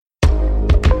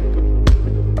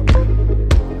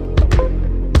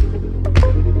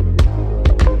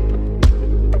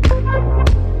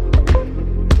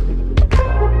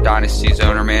Dynasty's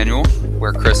owner manual,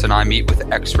 where Chris and I meet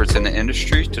with experts in the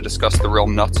industry to discuss the real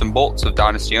nuts and bolts of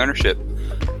Dynasty ownership.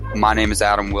 My name is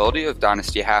Adam Wilde of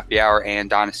Dynasty Happy Hour and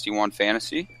Dynasty One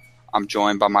Fantasy. I'm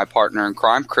joined by my partner in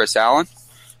crime, Chris Allen.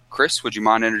 Chris, would you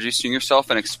mind introducing yourself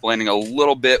and explaining a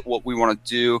little bit what we want to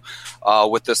do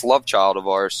with this love child of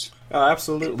ours?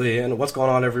 Absolutely. And what's going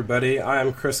on, everybody?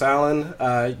 I'm Chris Allen.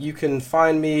 You can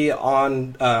find me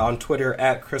on Twitter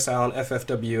at Chris Allen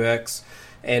FFWX.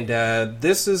 And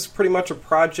this is pretty much a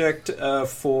project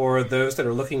for those that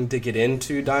are looking to get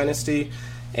into Dynasty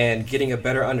and getting a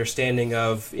better understanding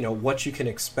of, what you can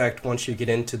expect once you get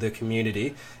into the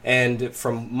community. And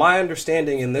from my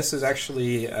understanding, and this is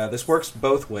actually this works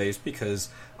both ways because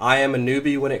I am a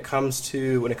newbie when it comes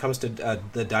to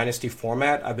the Dynasty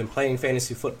format. I've been playing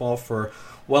fantasy football for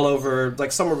well over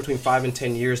somewhere between 5 and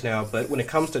 10 years now, but when it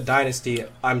comes to Dynasty,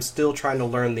 I'm still trying to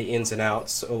learn the ins and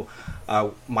outs. So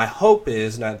my hope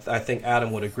is, and I think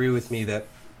Adam would agree with me, that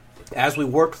as we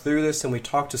work through this and we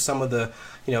talk to some of the,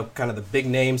 kind of the big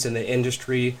names in the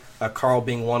industry, Carl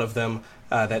being one of them,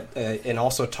 and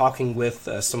also talking with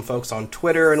some folks on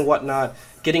Twitter and whatnot,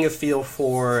 getting a feel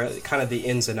for kind of the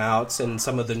ins and outs and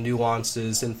some of the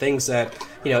nuances and things that,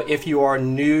 if you are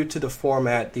new to the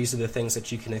format, these are the things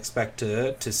that you can expect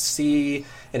to see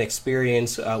and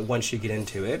experience once you get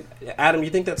into it. Adam, you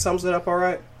think that sums it up all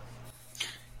right?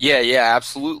 Yeah,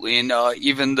 absolutely. And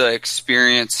even the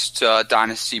experienced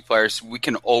Dynasty players, we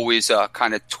can always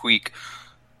kind of tweak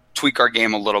our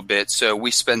game a little bit. So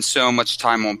we spend so much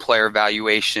time on player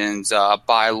valuations,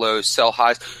 buy lows, sell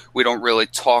highs. We don't really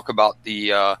talk about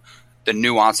the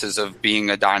nuances of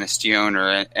being a Dynasty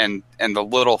owner and the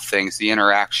little things, the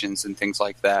interactions and things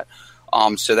like that.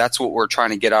 So that's what we're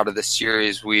trying to get out of this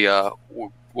series. We'll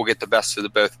get the best of the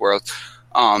both worlds.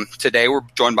 Today we're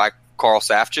joined by Carl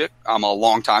Safchik. I'm a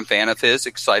longtime fan of his,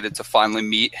 excited to finally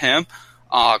meet him.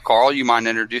 Carl, you mind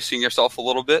introducing yourself a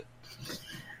little bit?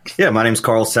 Yeah, my name's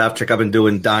Carl Safchik. I've been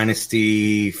doing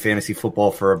Dynasty fantasy football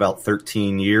for about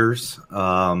 13 years.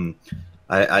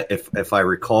 If I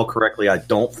recall correctly, I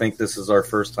don't think this is our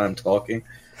first time talking.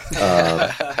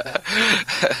 But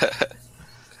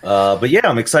yeah,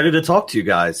 I'm excited to talk to you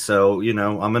guys. So,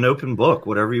 I'm an open book.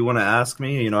 Whatever you want to ask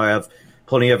me, I have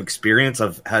plenty of experience.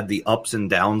 I've had the ups and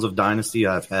downs of Dynasty.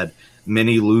 I've had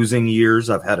many losing years.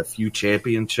 I've had a few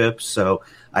championships. So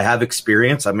I have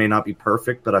experience. I may not be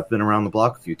perfect, but I've been around the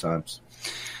block a few times.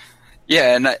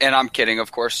 Yeah, and I'm kidding,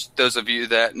 of course. Those of you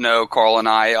that know Carl and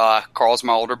I, Carl's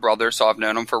my older brother, so I've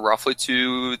known him for roughly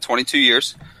 22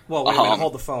 years. Well, wait a minute,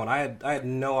 hold the phone. I had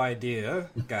no idea,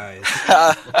 guys.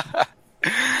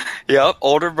 Yep,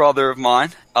 older brother of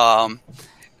mine.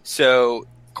 So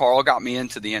Carl got me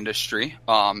into the industry.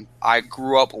 I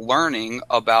grew up learning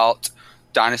about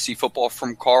Dynasty football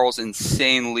from Carl's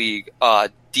insane league,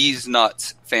 D's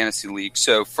Nuts Fantasy League.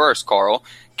 So first, Carl,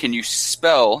 can you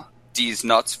spell D's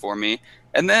Nuts for me?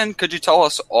 And then could you tell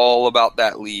us all about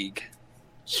that league?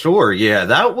 Sure, yeah.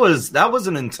 That was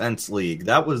an intense league.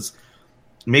 That was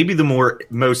maybe the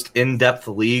most in-depth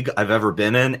league I've ever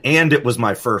been in, and it was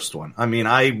my first one. I mean,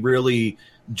 I really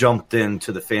jumped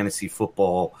into the fantasy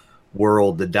football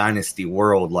world, the Dynasty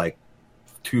world,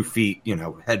 2 feet,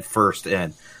 head first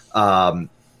in.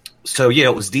 So yeah,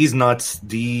 it was D's Nuts,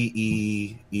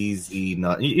 D-E-E-Z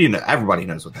Nut. Everybody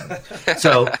knows what that is.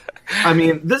 So, I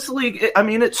mean, this league,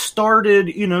 it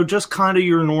started, just kind of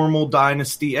your normal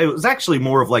Dynasty. It was actually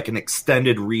more of an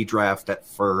extended redraft at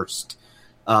first.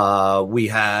 We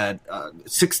had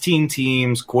 16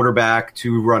 teams, quarterback,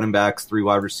 2 running backs, 3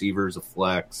 wide receivers, a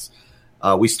flex.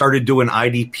 We started doing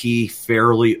IDP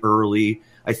fairly early.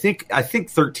 I think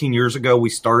 13 years ago we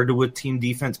started with team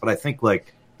defense, but I think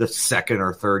the second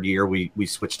or third year we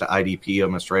switched to IDP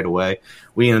almost right away.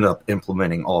 We ended up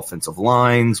implementing offensive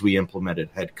lines. We implemented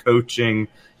head coaching.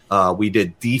 We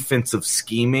did defensive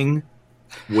scheming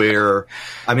where,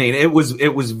 it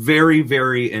was very,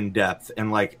 very in depth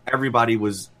and everybody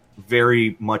was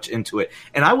very much into it.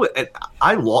 And I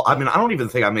don't even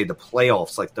think I made the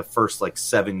playoffs the first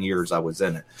 7 years I was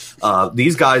in it.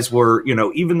 These guys were,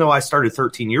 even though I started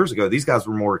 13 years ago, these guys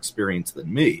were more experienced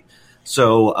than me.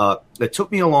 So it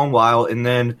took me a long while. And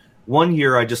then one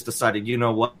year I just decided, you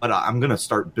know what, I'm going to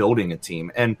start building a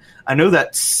team. And I know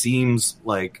that seems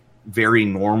very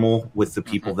normal with the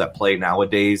people that play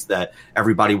nowadays, that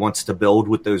everybody wants to build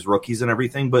with those rookies and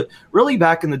everything. But really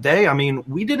back in the day,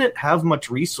 we didn't have much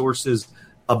resources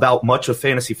about much of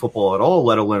fantasy football at all,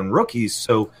 let alone rookies.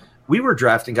 So we were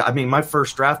drafting. My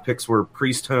first draft picks were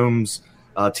Priest Holmes,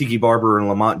 Tiki Barber, and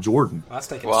Lamont Jordan. Well, that's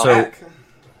taking back.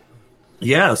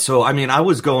 Yeah, so I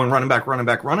was going running back,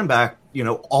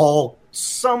 all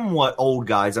somewhat old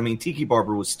guys. I mean, Tiki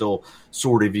Barber was still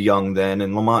sort of young then,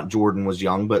 and Lamont Jordan was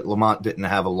young, but Lamont didn't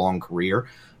have a long career.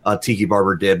 Tiki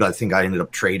Barber did, but I think I ended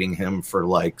up trading him for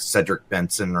like Cedric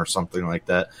Benson or something like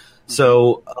that. Mm-hmm.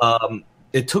 So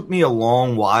it took me a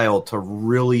long while to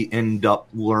really end up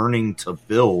learning to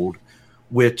build,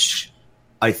 which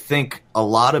I think a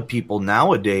lot of people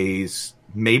nowadays,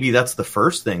 maybe that's the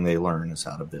first thing they learn is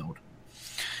how to build.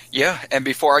 Yeah, and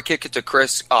before I kick it to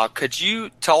Chris, could you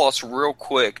tell us real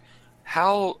quick,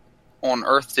 how on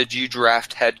earth did you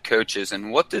draft head coaches,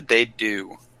 and what did they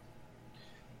do?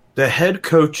 The head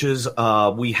coaches,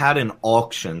 we had an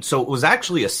auction. So it was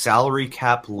actually a salary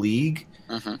cap league.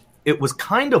 Mm-hmm. It was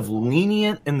kind of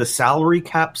lenient in the salary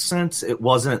cap sense. It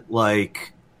wasn't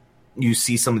like you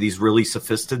see some of these really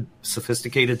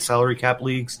sophisticated salary cap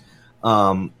leagues.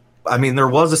 I mean, there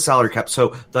was a salary cap.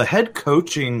 So the head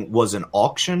coaching was an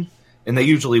auction, and they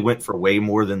usually went for way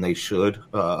more than they should,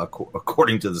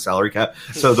 according to the salary cap.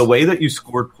 So the way that you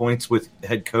scored points with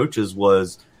head coaches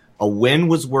was a win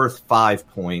was worth 5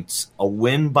 points, a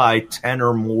win by 10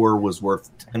 or more was worth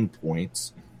 10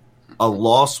 points, a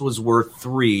loss was worth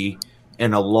 3,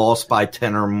 and a loss by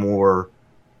 10 or more –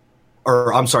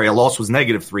 or I'm sorry, a loss was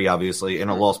 -3, obviously,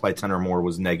 and a loss by 10 or more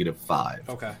was -5.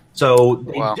 Okay. So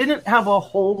they didn't have a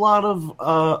whole lot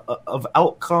of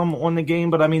outcome on the game,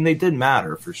 but I mean, they did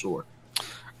matter for sure.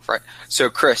 Right.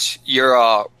 So, Chris,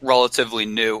 you're relatively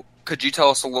new. Could you tell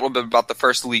us a little bit about the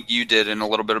first league you did and a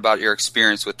little bit about your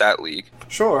experience with that league?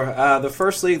 Sure. The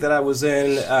first league that I was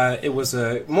in, it was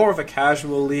more of a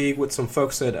casual league with some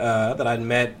folks that I'd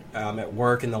met at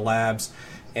work in the labs.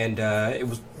 And it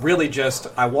was really just,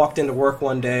 I walked into work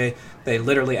one day, they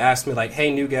literally asked me, like,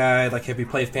 hey, new guy, like, have you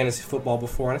played fantasy football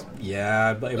before? And I said,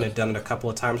 yeah, I've done it a couple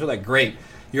of times. They're like, great,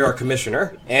 you're our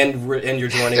commissioner, and you're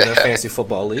joining the fantasy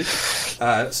football league.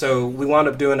 So we wound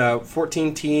up doing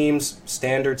 14 teams,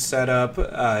 standard setup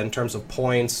in terms of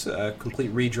points,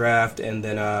 complete redraft, and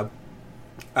then,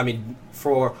 I mean,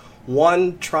 for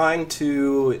one, trying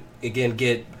to, again,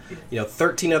 get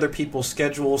 13 other people's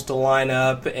schedules to line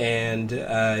up, and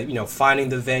finding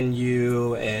the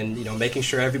venue, and making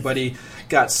sure everybody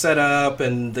got set up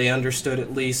and they understood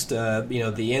at least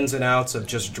the ins and outs of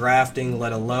just drafting,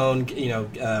 let alone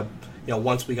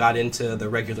once we got into the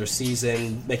regular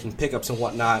season, making pickups and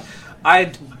whatnot. I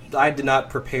did not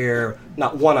prepare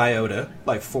not one iota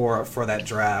for that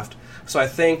draft. So I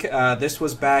think this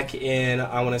was back in,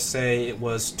 I want to say it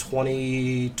was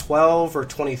 2012 or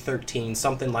 2013,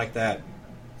 something like that.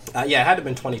 It had to have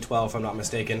been 2012 if I'm not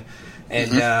mistaken.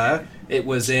 And it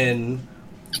was in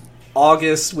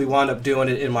August. We wound up doing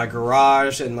it in my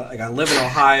garage, and I live in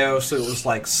Ohio, so it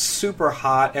was super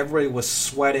hot. Everybody was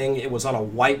sweating. It was on a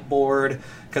whiteboard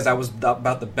because I was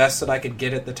about the best that I could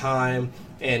get at the time.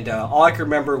 And all I could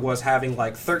remember was having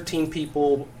 13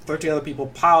 other people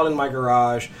piled in my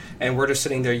garage, and we're just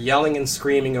sitting there yelling and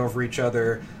screaming over each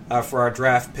other for our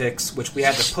draft picks, which we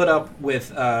had to put up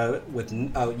with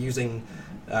using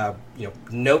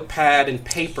notepad and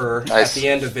paper at the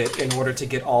end of it in order to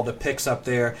get all the picks up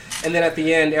there. And then at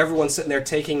the end, everyone's sitting there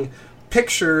taking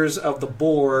pictures of the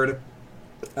board,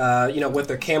 with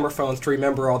their camera phones to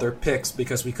remember all their picks,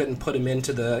 because we couldn't put them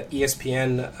into the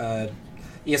ESPN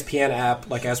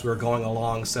app as we were going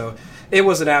along. So it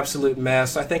was an absolute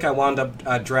mess. I think I wound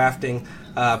up drafting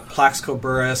Plaxico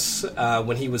Burress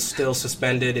when he was still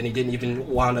suspended, and he didn't even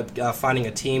wind up finding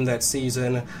a team that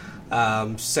season.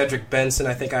 Cedric Benson,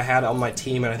 I think I had on my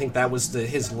team, and I think that was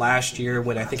his last year,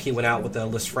 when I think he went out with a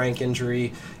Lisfranc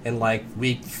injury in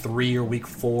week 3 or week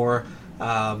 4.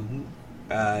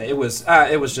 It was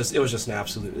just an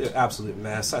absolute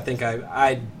mess. I think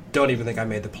I don't even think I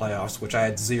made the playoffs, which I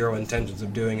had zero intentions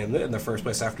of doing in the first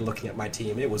place after looking at my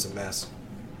team. It was a mess.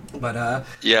 But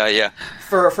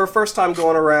for first time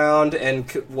going around,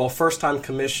 and first time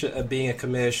being a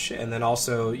commish, and then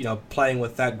also playing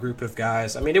with that group of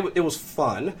guys. I mean, it was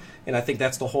fun, and I think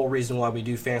that's the whole reason why we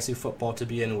do fantasy football to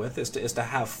begin with, is to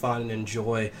have fun and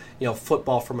enjoy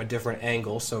football from a different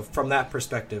angle. So from that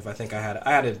perspective, I think I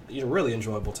had a really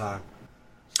enjoyable time.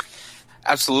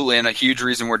 Absolutely, and a huge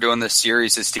reason we're doing this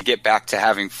series is to get back to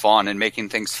having fun and making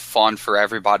things fun for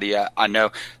everybody. I know,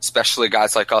 especially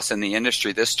guys like us in the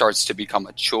industry, this starts to become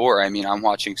a chore. I mean, I'm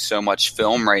watching so much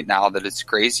film right now that it's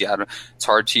crazy. It's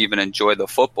hard to even enjoy the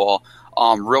football.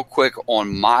 Real quick,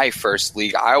 on my first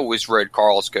league, I always rode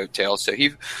Carl's coattails, so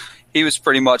he was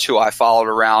pretty much who I followed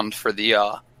around for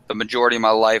the majority of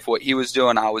my life. What he was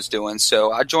doing, I was doing.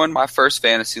 So I joined my first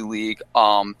fantasy league.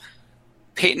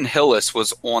 Peyton Hillis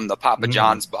was on the Papa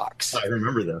John's box. I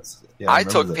remember this. Yeah, I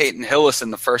took Peyton Hillis in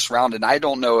the first round, and I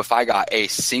don't know if I got a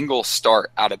single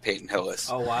start out of Peyton Hillis.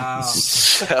 Oh, wow.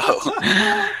 So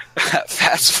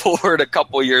fast forward a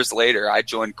couple years later, I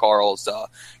joined Carl's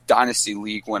Dynasty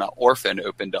League when an Orphan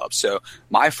opened up. So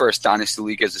my first Dynasty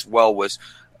League as well was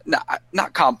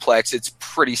not complex. It's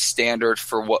pretty standard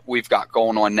for what we've got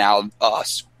going on now,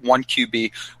 one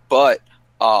QB, but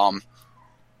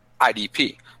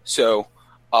IDP. So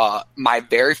my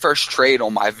very first trade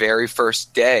on my very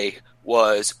first day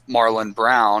was Marlon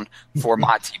Brown for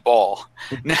Monty Ball.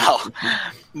 Now,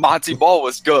 Monty Ball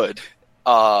was good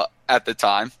at the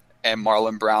time, and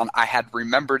Marlon Brown, I had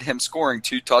remembered him scoring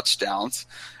 2 touchdowns,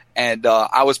 and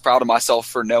I was proud of myself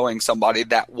for knowing somebody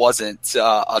that wasn't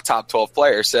a top 12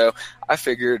 player. So I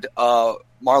figured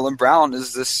Marlon Brown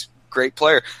is this great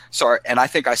player. Sorry, and I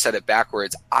think I said it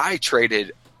backwards. I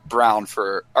traded Ball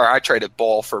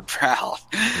for Brown.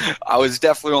 I was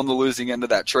definitely on the losing end of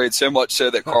that trade, so much so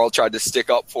that Carl tried to stick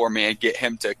up for me and get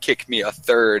him to kick me a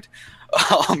third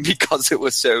because it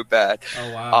was so bad.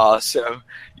 Oh, wow. So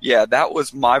yeah, that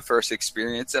was my first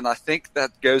experience, and I think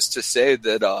that goes to say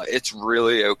that it's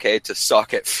really okay to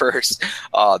suck at first.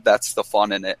 That's the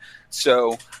fun in it.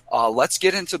 So let's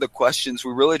get into the questions.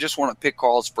 We really just want to pick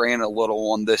Carl's brain a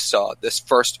little on this this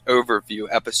first overview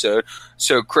episode.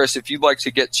 So, Chris, if you'd like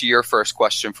to get to your first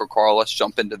question for Carl, let's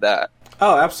jump into that.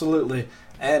 Oh, absolutely.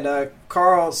 And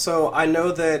Carl, so I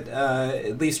know that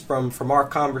at least from our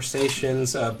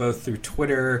conversations, both through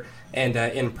Twitter and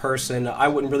in person, I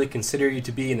wouldn't really consider you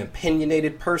to be an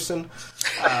opinionated person.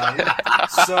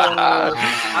 So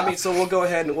we'll go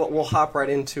ahead and we'll hop right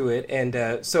into it. And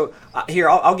here,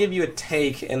 I'll give you a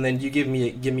take, and then you give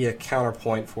me a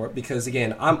counterpoint for it, because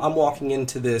again, I'm walking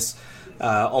into this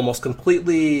almost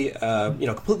completely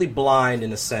blind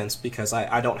in a sense, because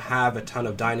I don't have a ton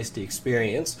of Dynasty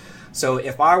experience. So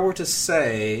if I were to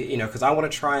say, because I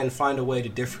want to try and find a way to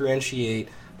differentiate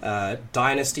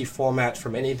Dynasty format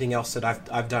from anything else that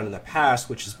I've done in the past,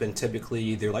 which has been typically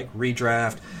either like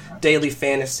redraft, daily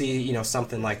fantasy,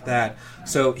 something like that.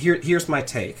 So here's my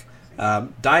take.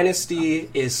 Dynasty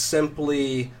is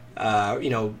simply a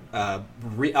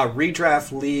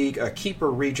redraft league, a keeper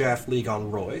redraft league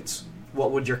on roids.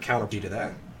 What would your counter be to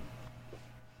that?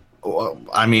 Well,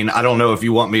 I mean, I don't know if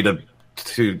you want me to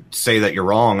say that you're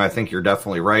wrong. I think you're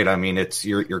definitely right. I mean, it's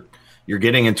you're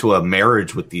getting into a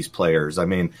marriage with these players. I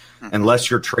mean,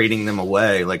 unless you're trading them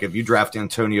away, like if you draft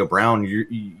Antonio Brown,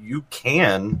 you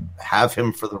can have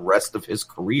him for the rest of his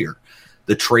career.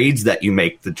 The trades that you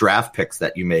make, the draft picks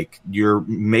that you make, you're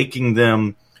making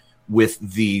them with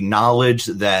the knowledge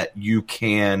that you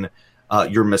can,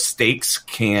 your mistakes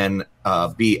can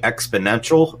be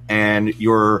exponential, and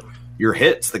your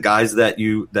hits, the guys that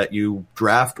you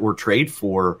draft or trade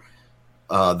for,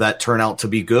 that turn out to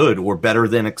be good or better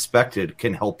than expected,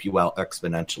 can help you out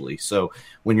exponentially. So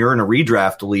when you're in a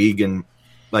redraft league, and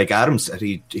like Adam said,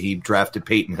 he drafted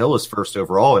Peyton Hillis first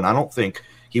overall, and I don't think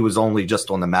he was only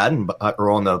just on the Madden or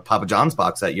on the Papa John's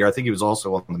box that year. I think he was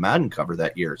also on the Madden cover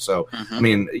that year. So, I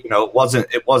mean, it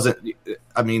wasn't,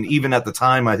 I mean, even at the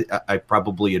time, I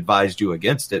probably advised you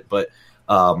against it, but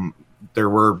there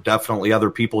were definitely other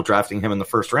people drafting him in the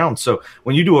first round. So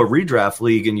when you do a redraft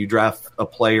league and you draft a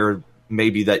player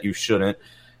maybe that you shouldn't,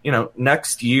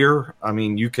 next year, I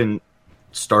mean, you can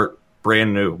start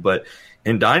brand new. But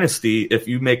in Dynasty, if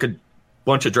you make a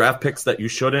bunch of draft picks that you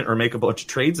shouldn't, or make a bunch of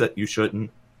trades that you shouldn't,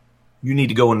 you need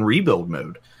to go in rebuild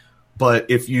mode. But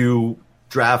if you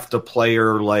draft a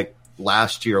player like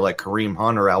last year, like Kareem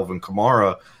Hunt or Alvin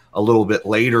Kamara, a little bit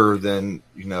later than,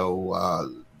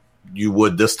 you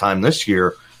would this time this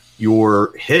year,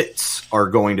 your hits are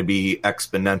going to be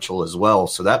exponential as well.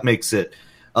 So that makes it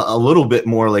a little bit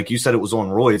more, like you said, it was on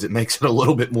roids. It makes it a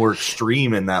little bit more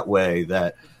extreme in that way,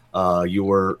 that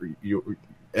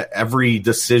every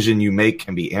decision you make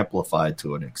can be amplified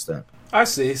to an extent. I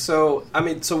see. So,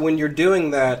 so when you're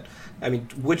doing that,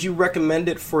 would you recommend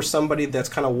it for somebody that's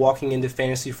kind of walking into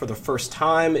fantasy for the first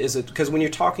time? Is it because when you're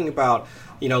talking about,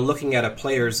 looking at a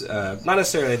player's, not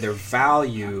necessarily their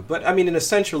value, but in a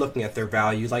sense you're looking at their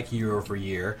value like year over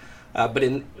year. But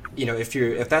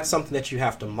if that's something that you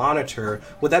have to monitor,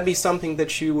 would that be something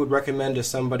that you would recommend to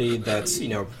somebody that's,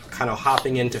 kind of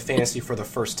hopping into fantasy for the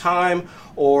first time?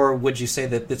 Or would you say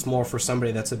that it's more for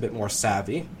somebody that's a bit more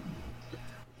savvy?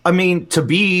 I mean, to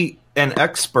be an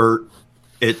expert,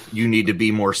 you need to be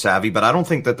more savvy, but I don't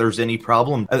think that there's any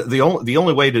problem. The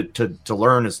only way to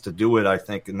learn is to do it, I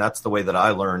think, and that's the way that I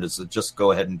learned, is to just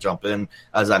go ahead and jump in.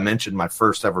 As I mentioned, my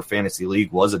first ever fantasy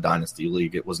league was a Dynasty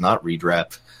league. It was not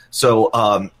redraft. So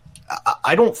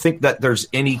I don't think that there's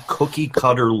any cookie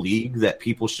cutter league that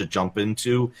people should jump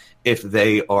into if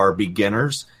they are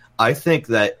beginners. I think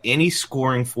that any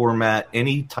scoring format,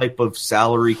 any type of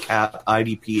salary cap,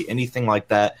 IDP, anything like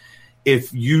that,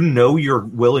 if you know you're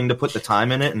willing to put the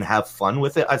time in it and have fun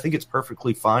with it, I think it's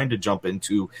perfectly fine to jump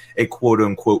into a quote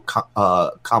unquote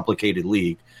complicated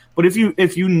league. But if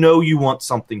you know you want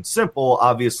something simple,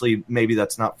 obviously maybe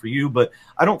that's not for you. But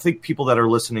I don't think people that are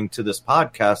listening to this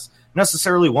podcast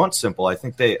necessarily want simple. I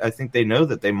think they know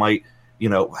that they might,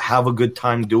 have a good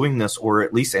time doing this, or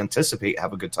at least anticipate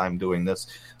have a good time doing this.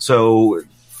 So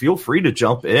feel free to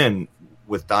jump in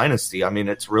with Dynasty. I mean,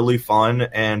 it's really fun,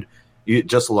 and you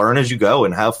just learn as you go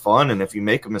and have fun. And if you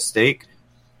make a mistake,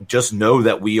 just know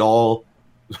that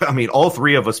all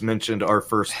three of us mentioned our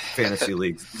first fantasy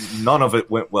leagues. None of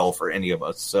it went well for any of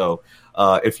us. So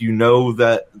if you know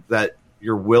that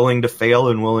you're willing to fail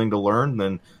and willing to learn,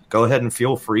 then go ahead and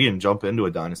feel free and jump into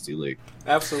a Dynasty league.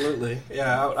 Absolutely.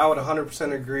 Yeah, I would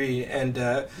 100% agree. And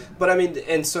but I mean,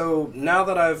 and so now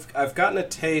that I've gotten a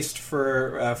taste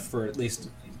for at least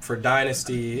for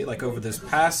Dynasty, like over this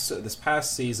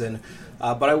past season,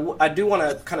 but I do want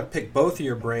to kind of pick both of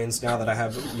your brains now that I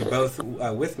have you both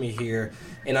with me here,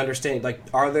 and understand, like,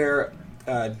 are there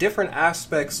different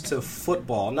aspects to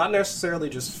football, not necessarily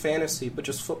just fantasy, but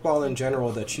just football in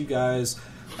general, that you guys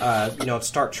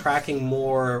start tracking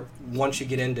more once you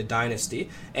get into Dynasty?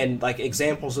 And like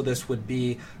examples of this would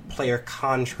be player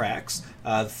contracts,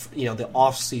 the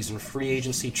off-season free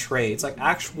agency trades, like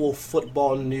actual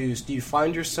football news. Do you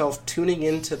find yourself tuning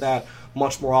into that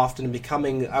much more often and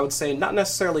becoming, I would say, not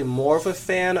necessarily more of a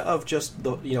fan of just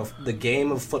the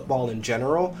game of football in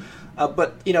general,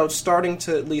 but starting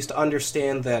to at least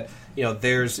understand that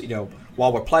there's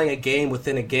while we're playing a game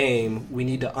within a game, we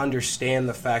need to understand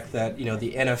the fact that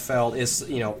the NFL is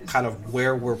kind of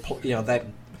where we're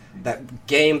that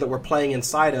game that we're playing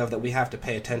inside of, that we have to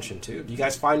pay attention to. Do you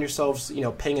guys find yourselves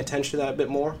paying attention to that a bit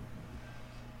more?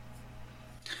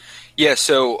 Yeah,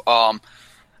 so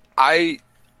I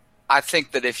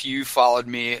think that if you followed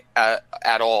me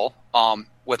at all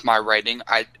with my writing,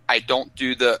 I don't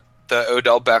do the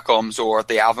Odell Beckhams or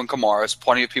the Alvin Kamaras.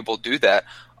 Plenty of people do that.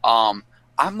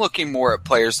 I'm looking more at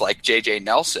players like J.J.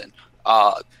 Nelson.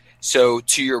 So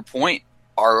to your point,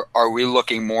 are we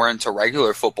looking more into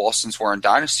regular football since we're in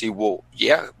Dynasty? Well,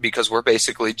 yeah, because we're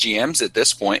basically GMs at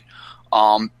this point.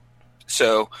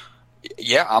 So,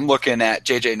 yeah, I'm looking at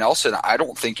J.J. Nelson. I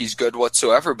don't think he's good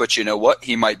whatsoever, but you know what?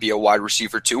 He might be a wide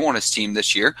receiver 2 on his team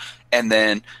this year. And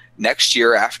then next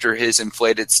year, after his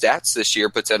inflated stats this year,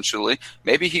 potentially,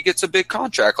 maybe he gets a big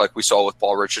contract like we saw with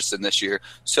Paul Richardson this year.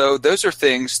 So those are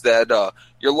things that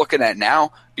you're looking at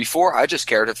now. Before, I just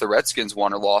cared if the Redskins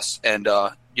won or lost. And,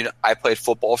 I played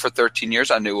football for 13 years.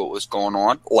 I knew what was going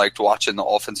on, liked watching the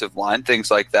offensive line,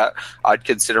 things like that. I'd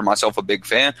consider myself a big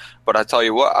fan. But I tell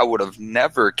you what, I would have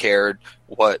never cared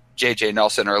what J.J.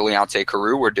 Nelson or Leonte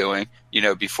Carew were doing,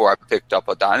 before I picked up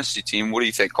a Dynasty team. What do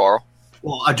you think, Carl?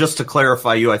 Well, just to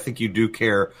clarify you, I think you do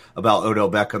care about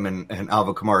Odell Beckham and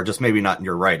Alvin Kamara, just maybe not in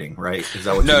your writing, right? Is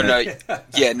that what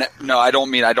you meant? No, I don't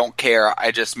mean I don't care.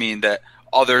 I just mean that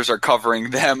others are covering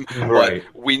them, right.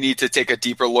 But we need to take a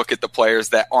deeper look at the players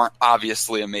that aren't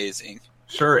obviously amazing.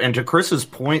 Sure, and to Chris's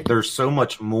point, there's so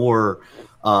much more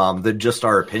than just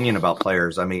our opinion about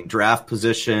players. I mean, draft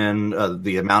position,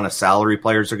 the amount of salary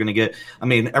players are going to get. I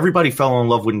mean, everybody fell in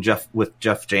love with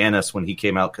Jeff Janis when he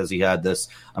came out because he had this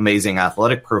amazing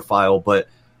athletic profile. But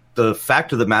the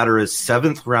fact of the matter is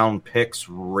 7th-round picks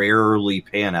rarely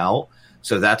pan out.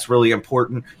 So that's really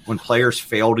important. When players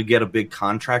fail to get a big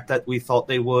contract that we thought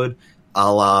they would,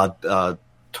 a la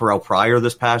Terrell Pryor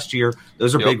this past year,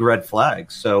 those are big red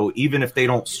flags. So even if they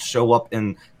don't show up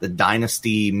in the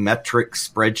Dynasty metric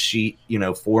spreadsheet,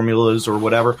 formulas or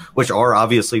whatever, which are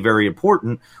obviously very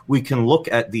important, we can look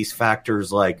at these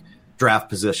factors like draft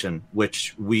position,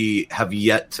 which we have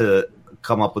yet to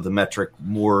come up with a metric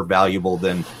more valuable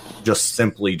than just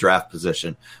simply draft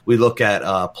position. We look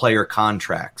at player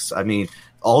contracts. I mean,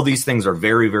 all these things are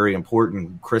very, very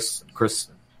important. Chris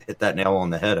hit that nail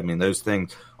on the head. I mean, those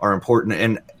things are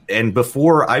important. And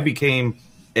before I became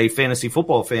a fantasy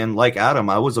football fan like Adam,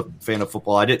 I was a fan of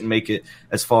football. I didn't make it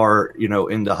as far,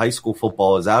 into high school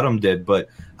football as Adam did, but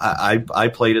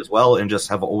I played as well and just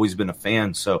have always been a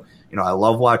fan. So, I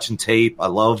love watching tape. I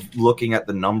love looking at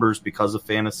the numbers because of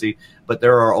fantasy, but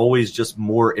there are always just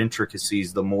more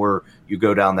intricacies the more you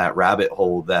go down that rabbit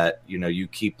hole that, you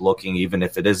keep looking, even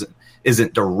if it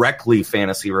isn't directly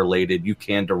fantasy related, you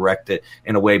can direct it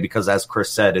in a way because, as Chris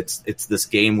said, it's this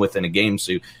game within a game.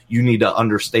 So you need to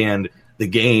understand the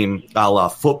game a la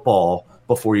football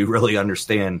before you really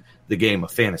understand the game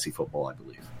of fantasy football, I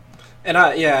believe. And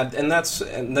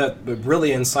that really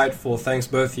insightful. Thanks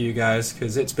both of you guys,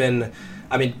 because it's been,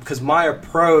 because my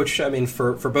approach,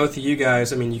 for both of you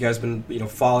guys, you guys have been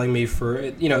following me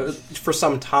for for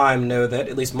some time, know that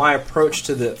at least my approach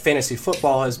to the fantasy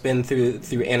football has been through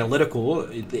the analytical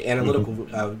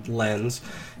lens,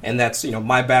 and that's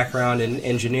my background in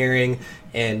engineering.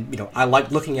 And I like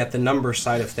looking at the number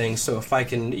side of things. So if I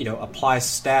can apply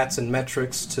stats and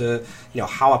metrics to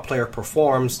how a player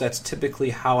performs, that's typically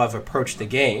how I've approached the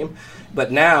game.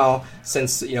 But now,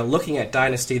 since looking at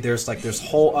Dynasty, there's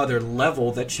whole other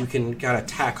level that you can kind of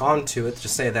tack onto it to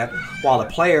say that while a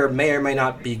player may or may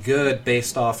not be good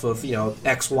based off of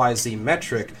XYZ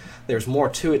metric, there's more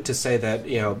to it to say that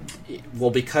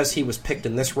because he was picked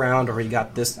in this round, or he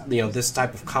got this this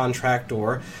type of contract,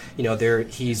 or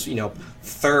he's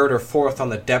third or fourth on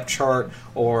the depth chart,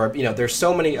 or there's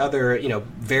so many other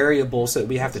variables that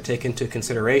we have to take into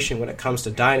consideration when it comes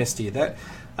to Dynasty that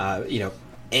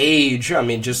age.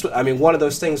 One of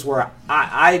those things where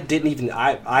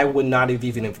I would not have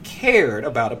even cared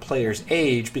about a player's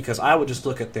age, because I would just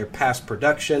look at their past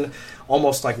production,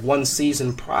 almost like one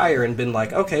season prior, and been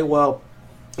like, okay, well,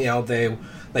 they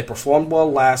performed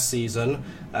well last season.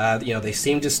 They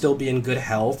seem to still be in good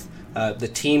health. The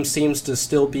team seems to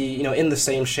still be, in the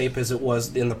same shape as it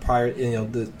was in the prior,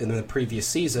 in the previous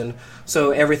season.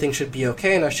 So everything should be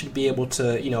okay, and I should be able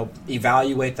to,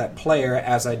 evaluate that player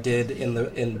as I did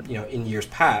in years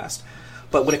past.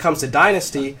 But when it comes to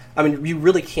Dynasty, you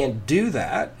really can't do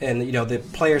that, and the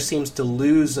player seems to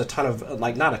lose a ton of,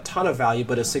 not a ton of value,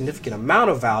 but a significant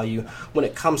amount of value when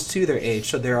it comes to their age.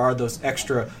 So there are those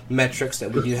extra metrics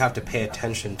that we do have to pay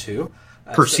attention to.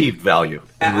 Perceived value.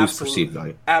 Lose perceived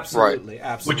value. Absolutely, right.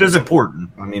 Absolutely. Which is important.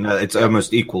 It's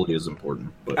almost equally as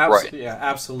important. But. Right. Yeah,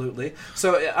 absolutely.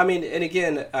 So, and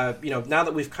again, now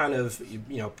that we've kind of,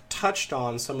 touched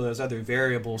on some of those other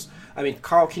variables,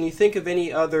 Carl, can you think of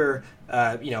any other,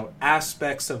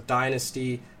 aspects of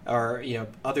Dynasty, or,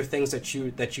 other things that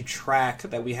you track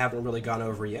that we haven't really gone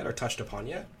over yet or touched upon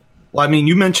yet? Well,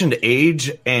 you mentioned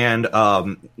age, and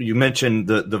you mentioned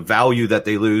the value that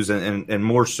they lose, and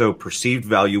more so perceived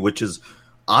value, which is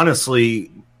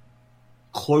honestly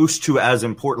close to as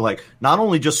important. Like, not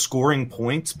only just scoring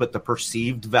points, but the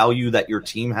perceived value that your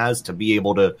team has to be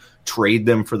able to trade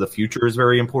them for the future is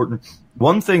very important.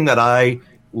 One thing that I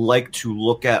like to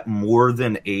look at more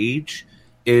than age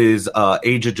is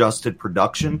age-adjusted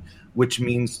production, which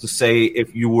means to say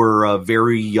if you were a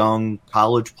very young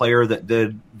college player that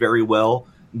did very well,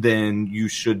 then you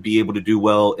should be able to do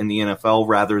well in the NFL,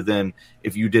 rather than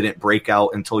if you didn't break out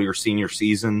until your senior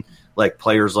season, like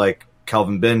players like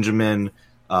Kelvin Benjamin,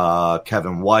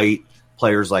 Kevin White,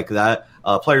 players like that.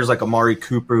 Players like Amari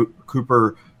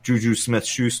Cooper, Juju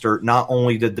Smith-Schuster, not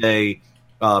only did they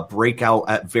break out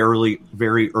at very,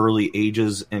 very early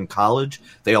ages in college,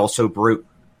 they also broke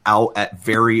out at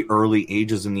very early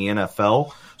ages in the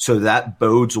NFL. So that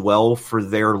bodes well for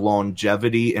their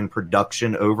longevity and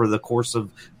production over the course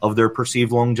of their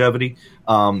perceived longevity.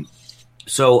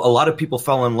 So a lot of people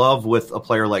fell in love with a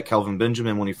player like Kelvin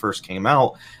Benjamin when he first came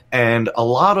out. And a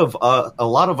lot of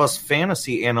us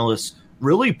fantasy analysts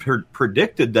really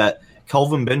predicted that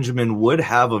Kelvin Benjamin would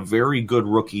have a very good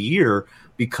rookie year,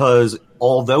 because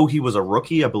although he was a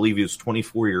rookie, I believe he was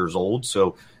 24 years old.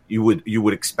 So you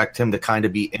would expect him to kind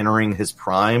of be entering his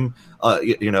prime,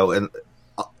 and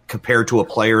compared to a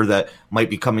player that might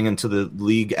be coming into the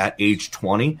league at age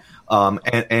 20.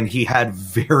 And he had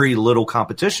very little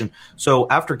competition. So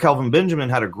after Kelvin Benjamin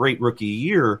had a great rookie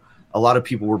year, a lot of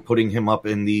people were putting him up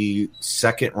in the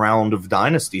second round of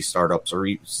dynasty startups, or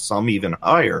some even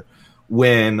higher,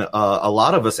 when a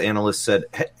lot of us analysts said,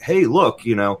 hey, look,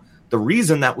 the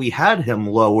reason that we had him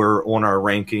lower on our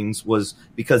rankings was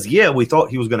because, we thought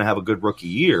he was going to have a good rookie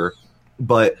year,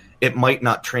 but it might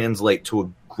not translate to a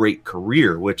great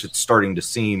career, which it's starting to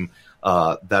seem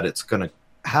that it's going to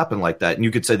happen like that. And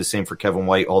you could say the same for Kevin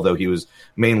White, although he was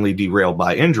mainly derailed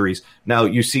by injuries. Now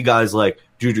you see guys like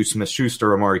Juju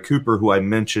Smith-Schuster, Amari Cooper, who I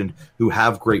mentioned, who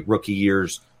have great rookie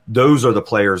years. Those are the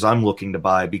players I'm looking to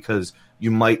buy, because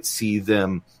you might see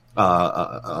them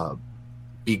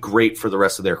be great for the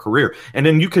rest of their career. And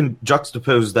then you can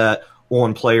juxtapose that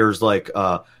on players like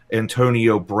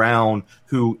Antonio Brown,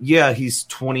 who, he's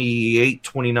 28,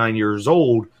 29 years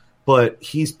old, but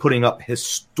he's putting up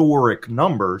historic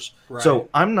numbers. Right. So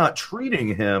I'm not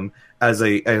treating him as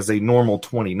a normal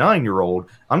 29-year-old.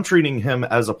 I'm treating him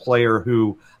as a player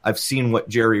who I've seen what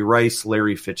Jerry Rice,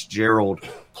 Larry Fitzgerald,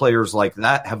 players like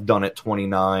that have done at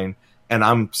 29. And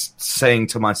I'm saying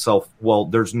to myself, well,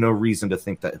 there's no reason to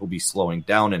think that he'll be slowing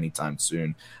down anytime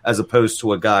soon, as opposed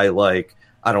to a guy like,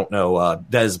 I don't know,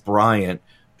 Des Bryant,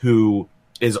 who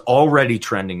is already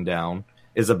trending down,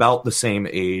 is about the same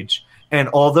age. And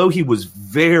although he was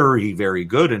very, very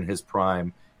good in his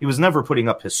prime, he was never putting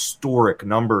up historic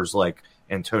numbers like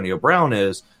Antonio Brown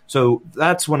is. So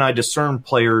that's when I discern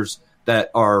players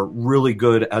that are really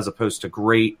good as opposed to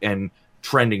great and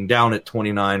trending down at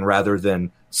 29 rather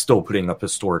than still putting up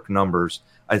historic numbers.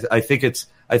 I think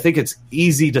it's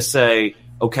easy to say,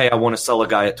 okay, I want to sell a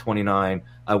guy at 29.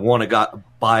 I want to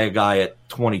buy a guy at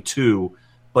 22,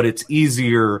 but it's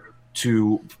easier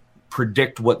to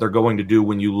predict what they're going to do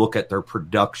when you look at their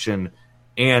production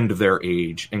and their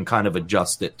age and kind of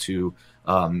adjust it to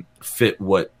fit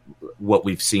what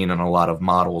we've seen in a lot of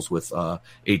models with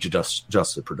age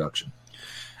adjusted production.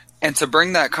 And to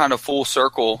bring that kind of full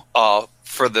circle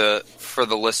for the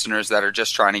listeners that are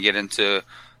just trying to get into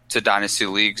dynasty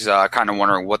leagues, kind of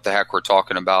wondering what the heck we're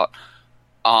talking about.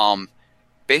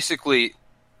 Basically,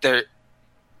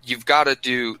 you've got to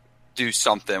do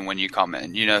something when you come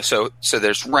in, So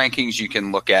there's rankings you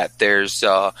can look at. There's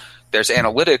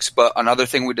analytics, but another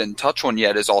thing we didn't touch on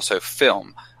yet is also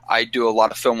film. I do a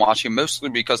lot of film watching, mostly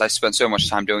because I spent so much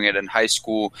time doing it in high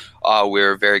school.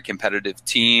 We're a very competitive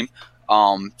team.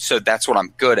 So that's what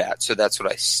I'm good at. So that's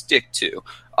what I stick to.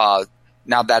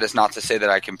 Now, that is not to say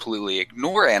that I completely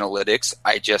ignore analytics.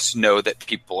 I just know that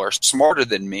people are smarter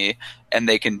than me and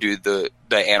they can do the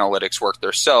analytics work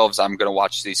themselves. I'm going to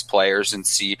watch these players and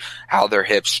see how their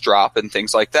hips drop and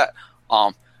things like that.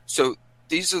 So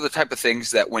these are the type of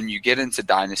things that when you get into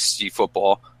dynasty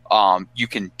football, you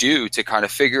can do to kind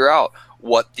of figure out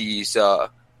what these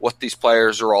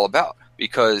players are all about,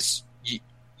 because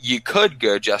you could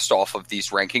go just off of these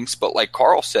rankings, but like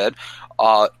Carl said,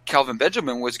 Kelvin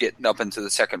Benjamin was getting up into the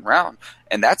second round,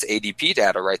 and that's ADP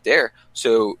data right there.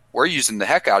 So we're using the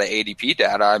heck out of ADP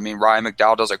data. I mean, Ryan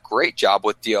McDowell does a great job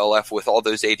with DLF with all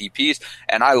those ADPs,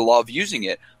 and I love using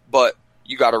it. But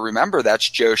you got to remember that's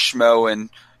Joe Schmo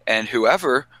and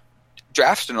whoever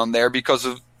drafted on there because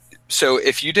of. So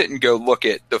if you didn't go look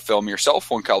at the film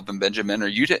yourself on Kelvin Benjamin, or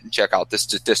you didn't check out the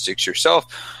statistics yourself,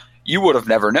 you would have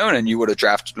never known, and you would have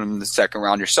drafted him in the second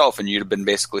round yourself, and you'd have been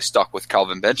basically stuck with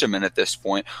Kelvin Benjamin at this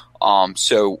point.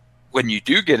 So when you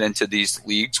do get into these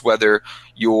leagues, whether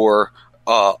you're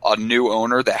a new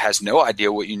owner that has no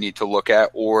idea what you need to look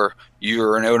at, or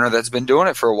you're an owner that's been doing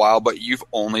it for a while, but you've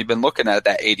only been looking at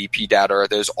that ADP data or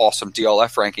those awesome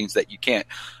DLF rankings that you can't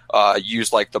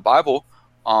use like the Bible,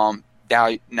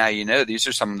 now you know these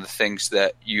are some of the things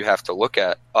that you have to look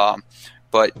at.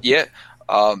 But yeah,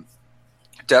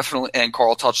 definitely. And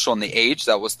Carl touched on the age.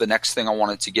 That was the next thing I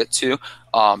wanted to get to.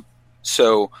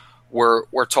 So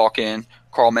we're talking.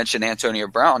 Carl mentioned Antonio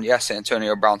Brown. Yes,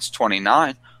 Antonio Brown's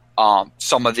 29.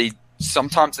 Sometimes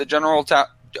the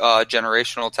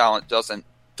generational talent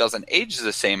doesn't age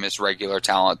the same as regular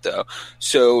talent, though.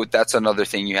 So that's another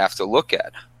thing you have to look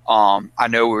at. I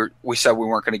know we said we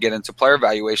weren't going to get into player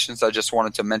evaluations. I just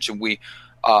wanted to mention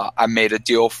I made a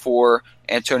deal for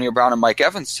Antonio Brown and Mike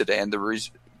Evans today, and the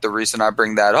reason I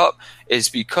bring that up is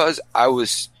because I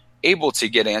was able to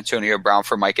get Antonio Brown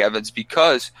for Mike Evans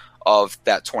because of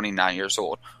that 29 years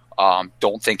old.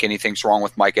 Don't think anything's wrong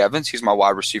with Mike Evans. He's my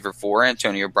wide receiver 4.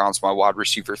 Antonio Brown's my wide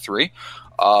receiver 3.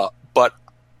 But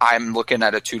I'm looking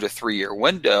at a 2 to 3 year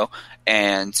window,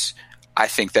 and I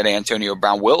think that Antonio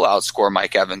Brown will outscore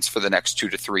Mike Evans for the next 2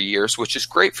 to 3 years, which is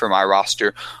great for my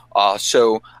roster.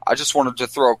 So I just wanted to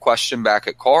throw a question back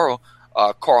at Carl.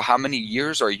 Carl, how many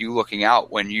years are you looking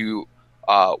out when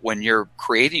you're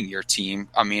creating your team?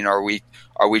 I mean, are we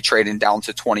trading down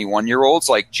to 21-year-olds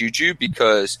like Juju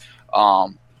because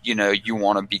you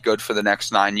want to be good for the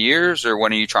next 9 years, or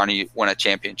when are you trying to win a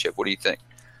championship? What do you think?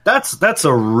 That's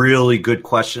a really good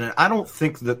question, and I don't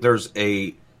think that there's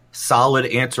a solid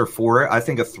answer for it. I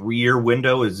think a 3-year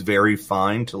window is very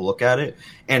fine to look at it,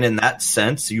 and in that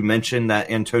sense, you mentioned that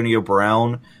Antonio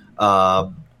Brown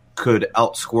could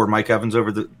outscore Mike Evans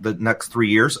over the next 3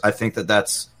 years. I think that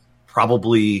that's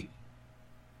probably,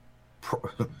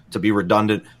 to be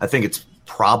redundant, I think it's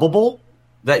probable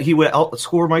that he would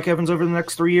outscore Mike Evans over the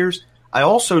next 3 years. I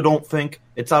also don't think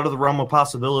it's out of the realm of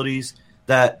possibilities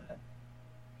that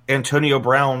Antonio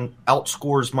Brown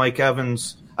outscores Mike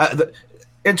Evans.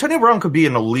 Antonio Brown could be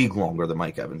in the league longer than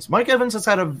Mike Evans. Mike Evans has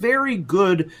had a very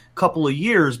good couple of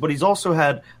years, but he's also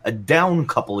had a down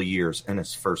couple of years in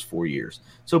his first 4 years.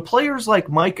 So players like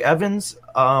Mike Evans,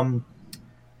 I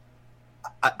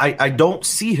don't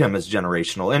see him as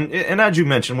generational. And as you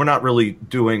mentioned, we're not really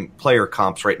doing player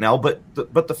comps right now, but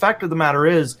the fact of the matter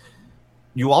is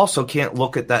you also can't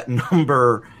look at that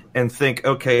number and think,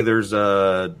 okay, there's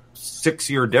a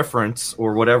 6-year difference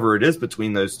or whatever it is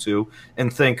between those two,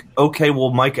 and think, okay, well,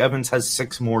 Mike Evans has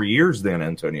 6 more years than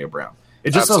Antonio Brown.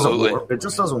 It just Absolutely. doesn't work. It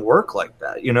just doesn't work like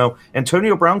that. You know,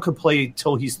 Antonio Brown could play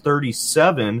till he's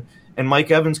 37, and Mike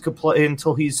Evans could play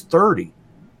until he's 30.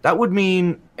 That would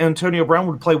mean Antonio Brown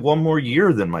would play one more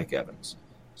year than Mike Evans.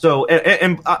 So,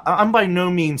 and I'm by no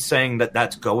means saying that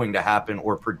that's going to happen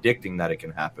or predicting that it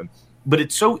can happen, but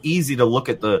it's so easy to look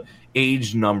at the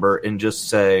age number and just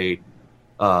say,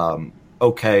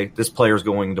 okay, this player is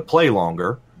going to play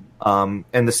longer. And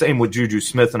the same with Juju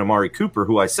Smith and Amari Cooper,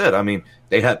 who I said, I mean,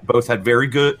 they both had very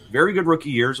good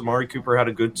rookie years. Amari Cooper had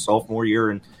a good sophomore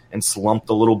year and slumped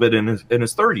a little bit in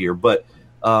his third year, but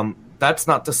that's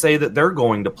not to say that they're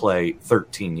going to play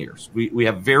 13 years. We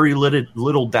have very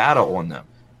little data on them.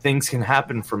 Things can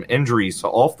happen from injuries to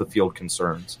off the field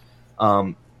concerns.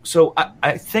 So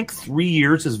I think 3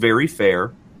 years is very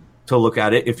fair to look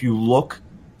at it. If you look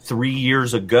 3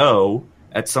 years ago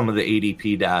at some of the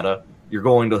ADP data, you're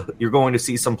going to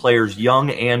see some players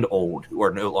young and old who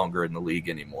are no longer in the league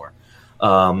anymore.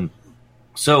 I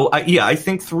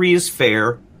think 3 is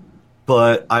fair,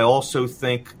 but I also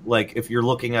think, like, if you're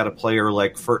looking at a player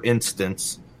like, for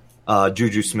instance,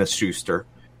 Juju Smith-Schuster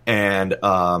and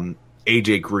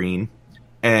AJ Green,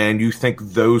 and you think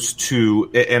those two,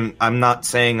 and I'm not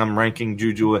saying I'm ranking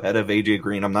Juju ahead of AJ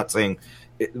Green. I'm not saying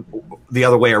the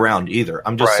other way around either.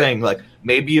 I'm just saying, like,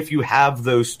 maybe if you have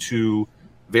those two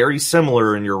very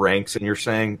similar in your ranks and you're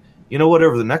saying, you know what,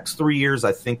 over the next 3 years,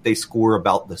 I think they score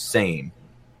about the same,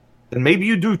 then maybe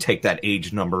you do take that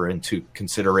age number into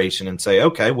consideration and say,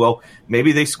 okay, well,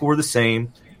 maybe they score the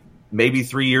same. Maybe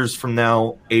 3 years from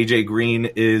now, AJ Green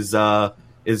is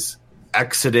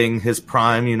exiting his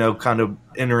prime, you know, kind of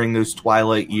entering those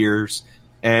twilight years,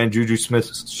 and Juju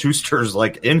Smith-Schuster's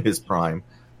like in his prime.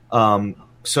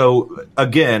 So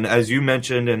again, as you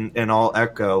mentioned, and I'll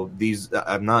echo these,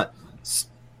 I'm not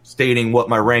stating what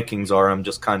my rankings are. I'm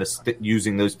just kind of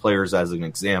using those players as an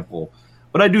example.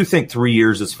 But I do think 3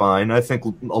 years is fine. I think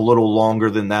a little longer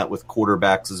than that with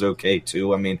quarterbacks is okay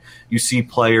too. I mean, you see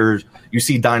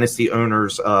dynasty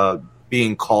owners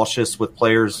being cautious with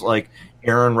players like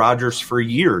Aaron Rodgers for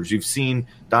years. You've seen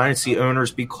dynasty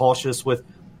owners be cautious with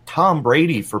Tom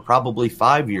Brady for probably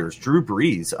 5 years, Drew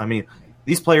Brees. I mean,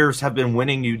 these players have been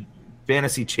winning you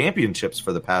fantasy championships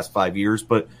for the past 5 years,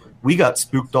 but we got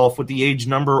spooked off with the age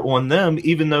number on them,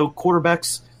 even though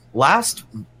quarterbacks last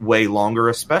way longer,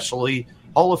 especially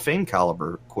Hall of Fame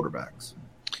caliber quarterbacks.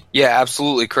 Yeah,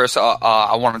 absolutely, Chris.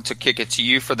 I wanted to kick it to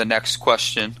you for the next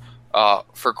question.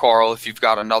 For Carl, if you've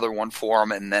got another one for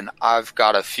him, and then I've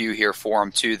got a few here for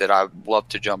him too that I'd love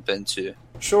to jump into.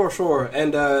 Sure.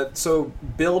 And so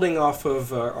building off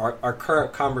of our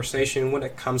current conversation when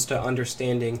it comes to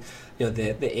understanding, you know,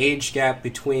 the age gap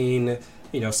between,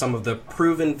 you know, some of the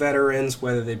proven veterans,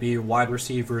 whether they be wide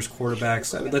receivers,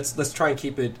 quarterbacks. I mean, let's try and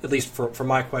keep it, at least for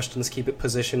my questions, keep it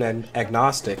position and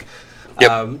agnostic.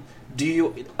 Yep. Do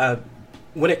you,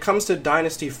 when it comes to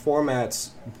dynasty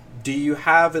formats, do you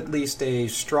have at least a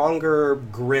stronger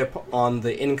grip on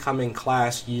the incoming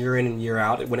class year in and year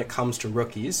out when it comes to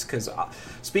rookies? Because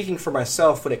speaking for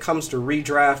myself, when it comes to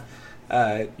redraft,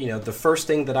 you know, the first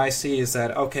thing that I see is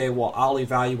that, okay, well, I'll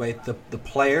evaluate the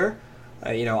player.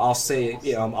 You know, I'll say,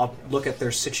 you know, I'll look at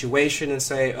their situation and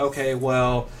say, okay,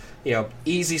 well, you know,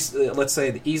 let's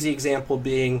say the easy example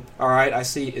being, all right, I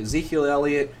see Ezekiel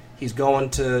Elliott. He's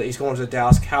going to the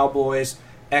Dallas Cowboys.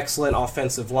 Excellent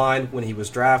offensive line when he was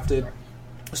drafted,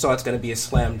 so it's going to be a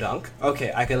slam dunk.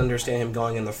 Okay, I can understand him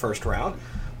going in the first round.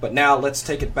 But now let's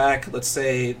take it back. Let's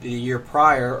say the year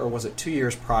prior, or was it 2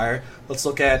 years prior? Let's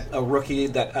look at a rookie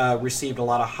that received a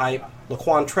lot of hype,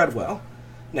 Laquan Treadwell.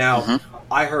 Now,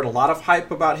 I heard a lot of hype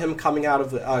about him coming out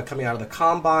of the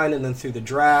combine and then through the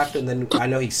draft, and then I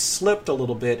know he slipped a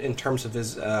little bit in terms of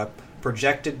his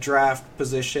projected draft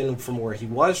position from where he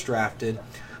was drafted.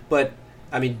 But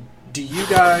I mean, do you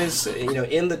guys, you know,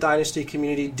 in the dynasty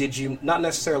community, did you not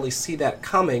necessarily see that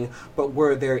coming, but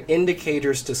were there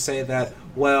indicators to say that,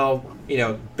 well, you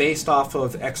know, based off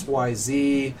of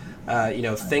XYZ, you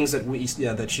know, things that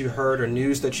that you heard or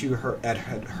news that you had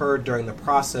heard during the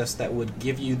process that would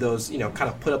give you those, you know, kind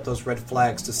of put up those red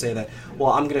flags to say that,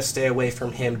 well, I'm going to stay away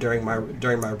from him during my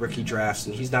rookie drafts,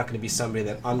 and he's not going to be somebody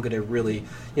that I'm going to really,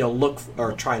 you know, look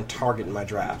or try and target in my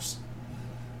drafts.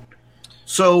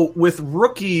 So with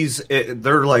rookies,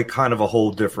 they're like kind of a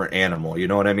whole different animal. You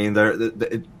know what I mean?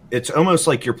 It's almost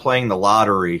like you're playing the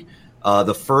lottery.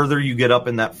 The further you get up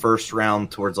in that first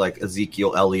round towards like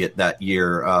Ezekiel Elliott that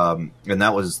year, and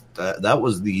that was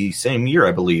the same year,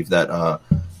 I believe, that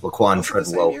Laquan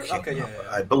Treadwell came okay, up.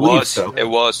 yeah. I believe so. It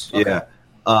was. Yeah.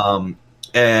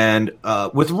 And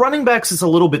with running backs, it's a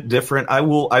little bit different. I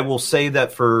will say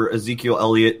that for Ezekiel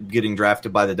Elliott getting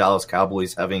drafted by the Dallas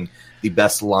Cowboys, having the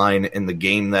best line in the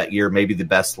game that year, maybe the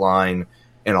best line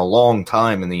in a long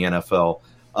time in the NFL,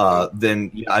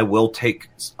 then I will take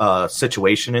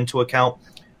situation into account.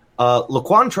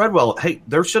 Laquan Treadwell, hey,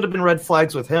 there should have been red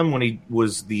flags with him when he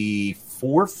was the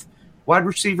 4th wide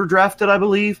receiver drafted, I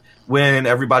believe, when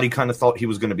everybody kind of thought he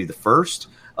was going to be the first.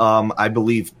 I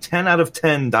believe 10 out of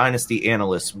 10 dynasty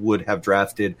analysts would have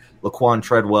drafted Laquan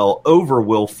Treadwell over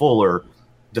Will Fuller,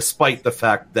 despite the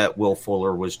fact that Will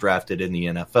Fuller was drafted in the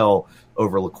NFL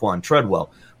over Laquan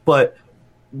Treadwell. But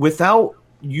without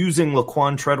using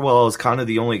Laquan Treadwell as kind of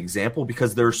the only example,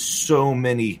 because there's so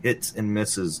many hits and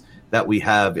misses that we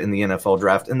have in the NFL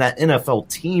draft and that NFL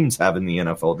teams have in the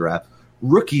NFL draft,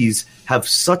 rookies have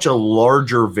such a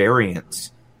larger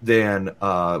variance than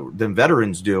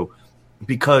veterans do,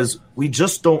 because we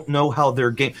just don't know how their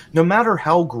game, no matter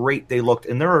how great they looked,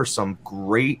 and there are some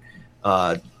great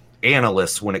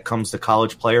analysts when it comes to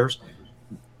college players,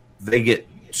 they get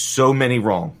so many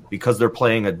wrong because they're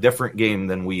playing a different game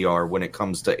than we are when it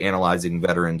comes to analyzing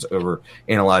veterans over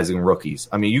analyzing rookies.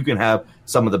 I mean, you can have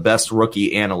some of the best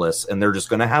rookie analysts, and they're just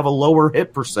going to have a lower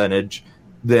hit percentage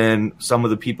than some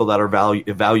of the people that are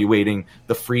evaluating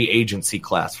the free agency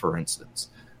class, for instance.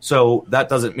 So that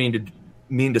doesn't mean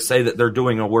to say that they're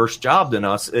doing a worse job than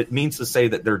us. It means to say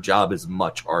that their job is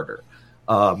much harder.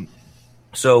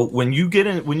 So when you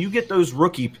get those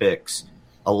rookie picks,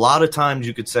 a lot of times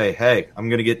you could say, hey, I'm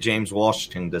going to get James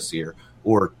Washington this year,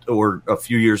 or a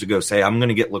few years ago say, I'm going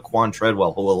to get Laquan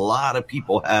Treadwell, who a lot of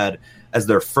people had as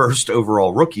their first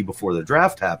overall rookie before the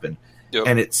draft happened. Yep.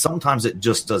 And sometimes it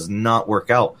just does not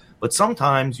work out. But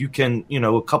sometimes you can,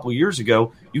 a couple years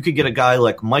ago, you could get a guy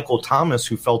like Michael Thomas,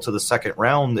 who fell to the 2nd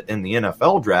round in the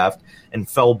NFL draft and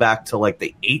fell back to like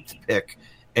the 8th pick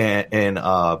in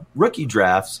rookie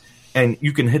drafts, and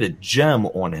you can hit a gem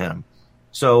on him.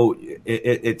 So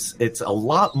it's a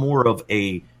lot more of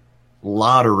a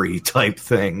lottery type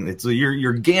thing.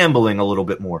 You're gambling a little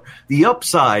bit more. The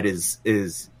upside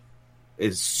is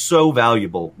so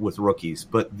valuable with rookies,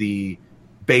 but the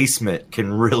basement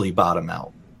can really bottom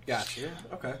out. Gotcha.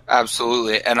 Okay.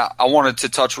 Absolutely. And I wanted to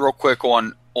touch real quick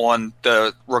on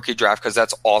the rookie draft, because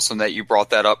that's awesome that you brought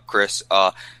that up, Chris.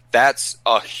 That's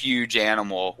a huge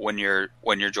animal when you're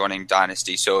joining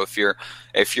Dynasty. So if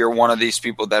you're one of these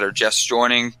people that are just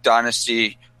joining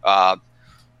Dynasty,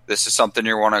 this is something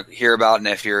you want to hear about. And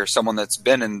if you're someone that's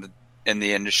been in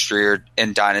the industry or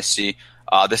in Dynasty,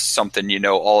 this is something you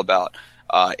know all about.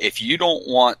 If you don't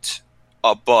want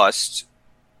a bust,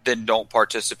 then don't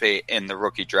participate in the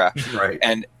rookie draft. Right.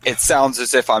 And it sounds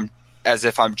as if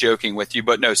I'm joking with you,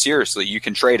 but no, seriously, you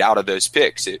can trade out of those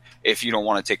picks if you don't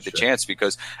want to take the chance,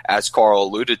 because as Carl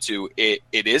alluded to, it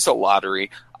is a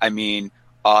lottery. I mean,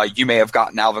 you may have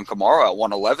gotten Alvin Kamara at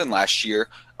 111 last year.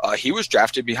 He was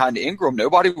drafted behind Ingram.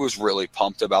 Nobody was really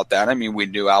pumped about that. I mean, we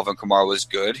knew Alvin Kamara was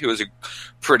good. He was a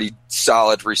pretty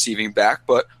solid receiving back,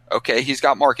 but okay, he's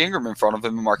got Mark Ingram in front of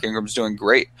him, and Mark Ingram's doing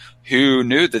great. Who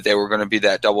knew that they were going to be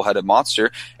that double-headed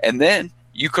monster? And then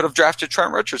you could have drafted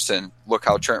Trent Richardson. Look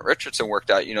how Trent Richardson worked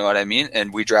out, you know what I mean?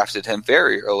 And we drafted him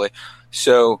very early.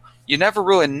 So you never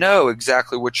really know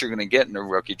exactly what you're going to get in a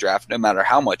rookie draft, no matter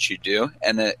how much you do.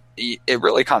 And it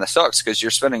really kind of sucks, because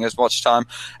you're spending as much time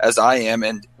as I am,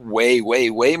 and way, way,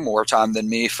 way more time than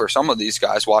me for some of these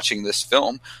guys watching this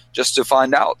film, just to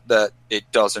find out that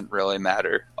it doesn't really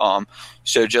matter.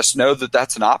 So just know that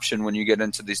that's an option when you get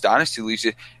into these dynasty leagues.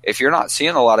 If you're not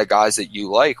seeing a lot of guys that you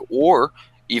like, or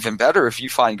even better, if you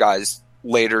find guys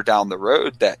later down the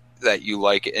road that you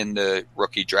like in the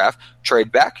rookie draft,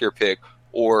 trade back your pick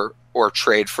or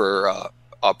trade for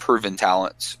proven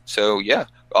talents. So yeah,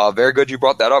 very good you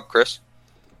brought that up, Chris.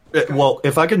 Well,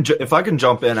 if I can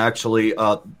jump in, actually,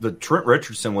 the Trent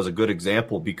Richardson was a good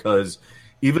example, because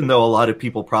even though a lot of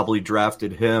people probably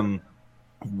drafted him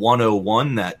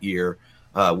 101 that year,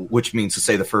 which means to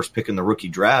say the first pick in the rookie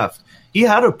draft, he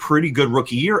had a pretty good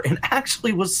rookie year and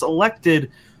actually was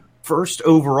selected first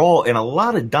overall in a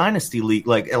lot of dynasty league,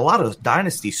 like a lot of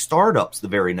dynasty startups the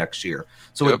very next year.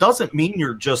 So It doesn't mean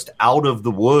you're just out of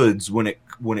the woods when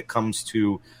it comes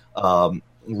to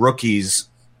rookies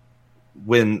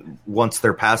once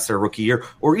they're past their rookie year,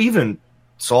 or even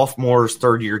sophomores,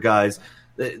 third year guys.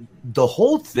 The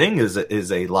whole thing is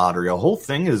a lottery. The whole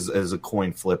thing is a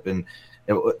coin flip, and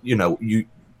you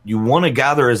want to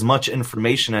gather as much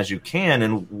information as you can.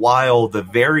 And while the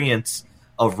variance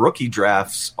of rookie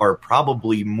drafts are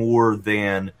probably more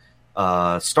than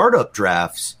startup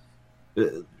drafts,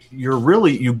 you're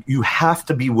really you have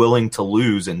to be willing to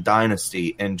lose in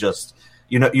dynasty and just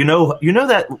You know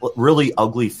that really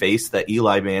ugly face that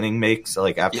Eli Manning makes,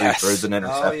 like after he throws an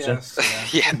interception.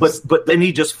 But then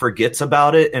he just forgets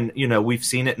about it, and we've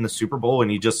seen it in the Super Bowl,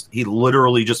 and he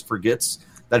literally just forgets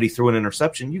that he threw an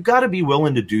interception. You got to be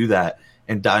willing to do that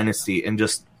in Dynasty, and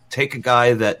just take a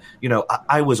guy that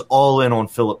I was all in on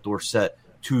Philip Dorsett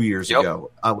 2 years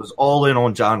ago. I was all in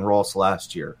on John Ross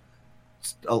last year.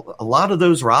 A lot of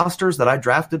those rosters that I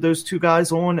drafted those two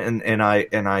guys on, and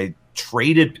I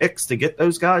traded picks to get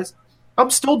those guys, I'm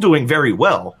still doing very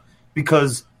well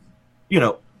because,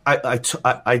 I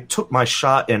took my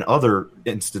shot in other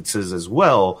instances as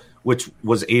well, which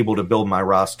was able to build my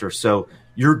roster. So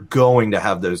you're going to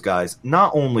have those guys.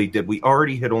 Not only did we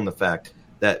already hit on the fact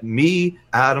that me,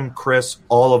 Adam, Chris,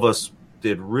 all of us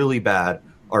did really bad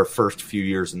our first few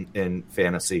years in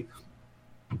fantasy,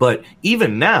 but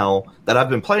even now that I've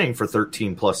been playing for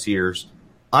 13 plus years,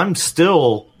 I'm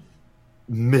still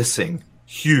missing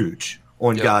huge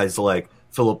on guys like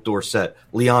Philip Dorsett,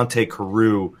 Leonte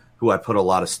Carew, who I put a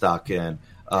lot of stock in.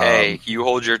 Hey, you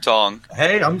hold your tongue.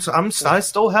 Hey, I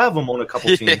still have them on a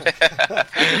couple teams.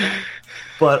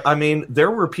 But I mean,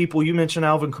 there were people, you mentioned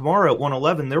Alvin Kamara at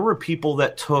 111. There were people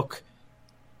that took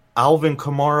Alvin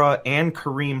Kamara and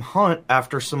Kareem Hunt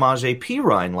after Samaje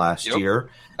Perine last year.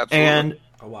 Absolutely.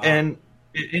 And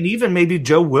even maybe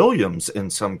Joe Williams in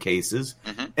some cases.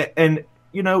 Mm-hmm. And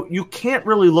you can't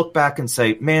really look back and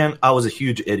say, man, I was a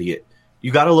huge idiot.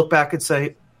 You got to look back and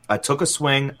say, I took a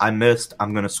swing, I missed,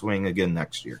 I'm going to swing again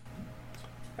next year.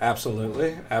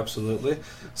 Absolutely.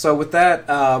 So with that,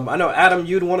 I know, Adam,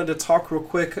 you'd wanted to talk real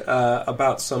quick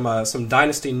about some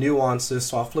Dynasty nuances,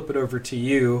 so I'll flip it over to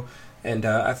you. And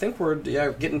I think we're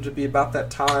getting to be about that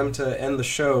time to end the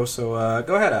show, so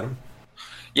go ahead, Adam.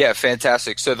 Yeah,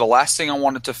 fantastic. So the last thing I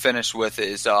wanted to finish with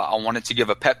is I wanted to give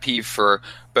a pet peeve for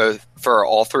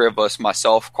all three of us,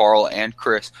 myself, Carl, and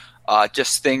Chris.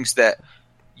 Just things that,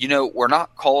 we're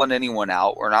not calling anyone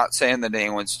out. We're not saying that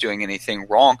anyone's doing anything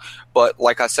wrong. But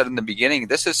like I said in the beginning,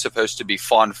 this is supposed to be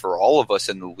fun for all of us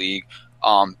in the league.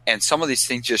 And some of these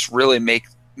things just really make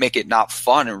it not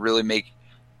fun and really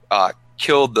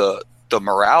kill the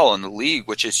morale in the league,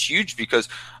 which is huge because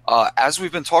as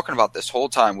we've been talking about this whole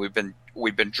time, we've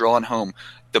been drilling home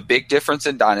the big difference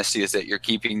in Dynasty is that you're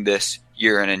keeping this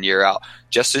year in and year out.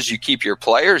 Just as you keep your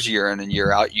players year in and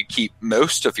year out, you keep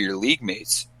most of your league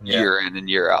mates year in and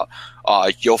year out.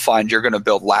 You'll find you're going to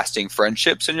build lasting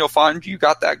friendships, and you'll find you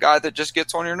got that guy that just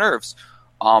gets on your nerves.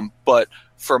 But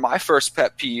for my first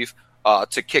pet peeve,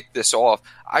 to kick this off,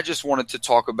 I just wanted to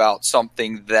talk about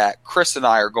something that Chris and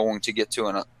I are going to get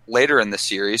to later in the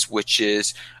series, which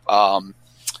is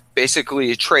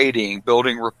basically trading,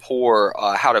 building rapport,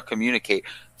 how to communicate,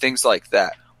 things like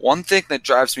that. One thing that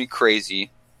drives me crazy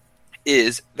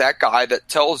is that guy that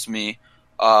tells me,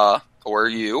 or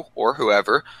you, or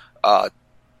whoever,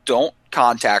 don't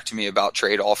contact me about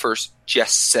trade offers,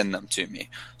 just send them to me.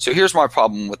 So here's my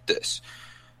problem with this.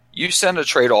 You send a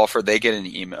trade offer, they get an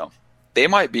email. They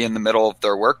might be in the middle of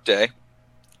their workday.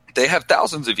 They have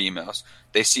thousands of emails.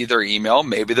 They see their email.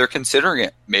 Maybe they're considering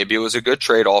it. Maybe it was a good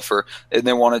trade offer and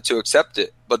they wanted to accept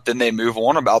it. But then they move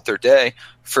on about their day,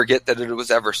 forget that it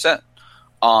was ever sent.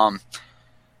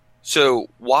 So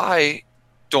why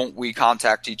don't we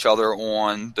contact each other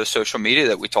on the social media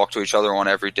that we talk to each other on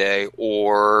every day,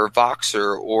 or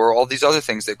Voxer, or all these other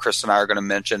things that Chris and I are going to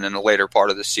mention in a later part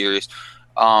of the series,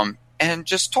 and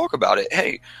just talk about it?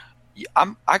 Hey,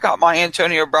 I got my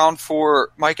Antonio Brown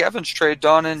for Mike Evans trade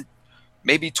done in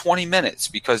maybe 20 minutes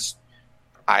because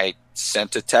I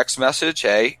sent a text message.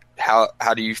 Hey,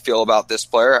 how do you feel about this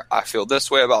player? I feel this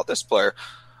way about this player.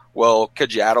 Well,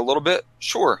 could you add a little bit?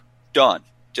 Sure. Done.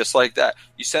 Just like that.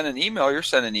 You send an email, you're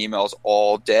sending emails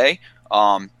all day.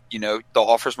 The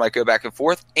offers might go back and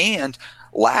forth. And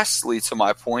lastly, to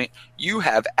my point, you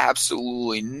have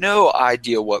absolutely no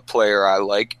idea what player I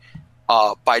like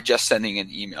by just sending an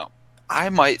email. I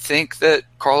might think that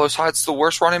Carlos Hyde's the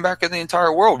worst running back in the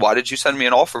entire world. Why did you send me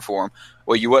an offer for him?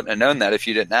 Well, you wouldn't have known that if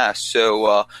you didn't ask.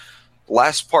 So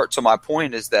last part to my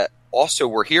point is that also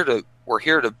we're here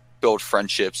to build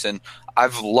friendships, and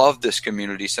I've loved this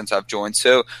community since I've joined.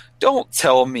 So don't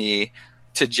tell me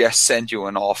to just send you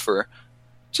an offer.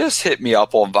 Just hit me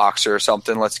up on Voxer or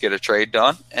something. Let's get a trade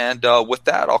done. And with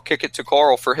that, I'll kick it to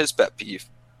Carl for his pet peeve.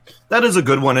 That is a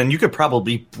good one, and you could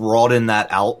probably broaden that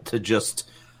out to just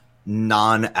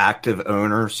non-active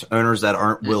owners that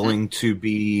aren't willing to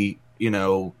be,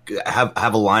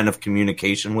 have a line of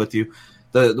communication with you.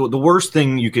 The worst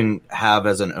thing you can have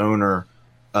as an owner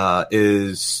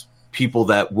is people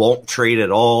that won't trade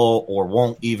at all or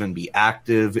won't even be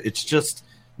active. It's just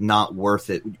not worth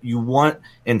it. You want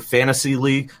in fantasy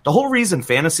league, the whole reason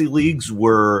fantasy leagues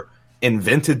were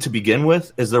invented to begin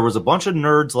with is there was a bunch of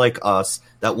nerds like us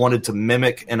that wanted to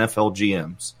mimic NFL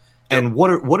GMs. And what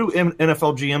do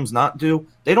NFL GMs not do?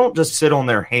 They don't just sit on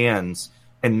their hands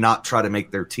and not try to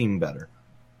make their team better.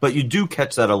 But you do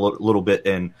catch that a little bit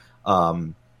in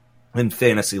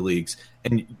fantasy leagues.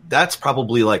 And that's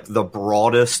probably like the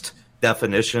broadest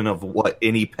definition of what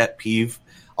any pet peeve.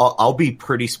 I'll be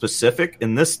pretty specific,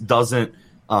 and this doesn't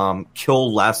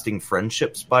kill lasting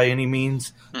friendships by any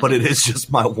means, but it is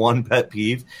just my one pet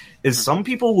peeve, is some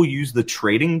people will use the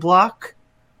trading block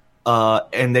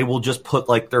and they will just put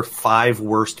like their 5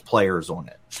 worst players on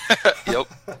it. Yep.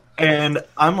 And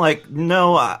I'm like,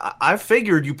 no, I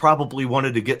figured you probably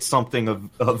wanted to get something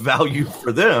of value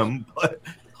for them, but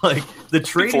like the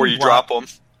trading before you block, drop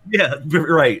them. Yeah,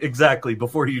 right, exactly.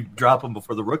 Before you drop them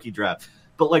before the rookie draft.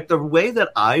 But like the way that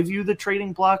I view the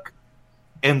trading block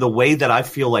and the way that I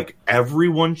feel like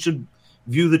everyone should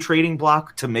view the trading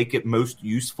block to make it most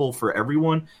useful for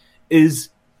everyone is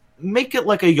make it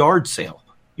like a yard sale.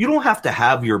 You don't have to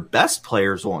have your best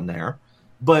players on there,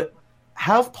 but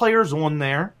have players on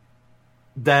there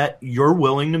that you're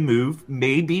willing to move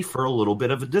maybe for a little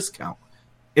bit of a discount.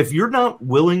 If you're not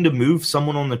willing to move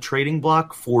someone on the trading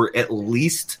block for at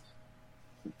least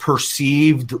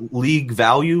perceived league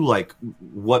value, like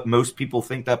what most people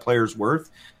think that player's worth,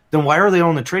 then why are they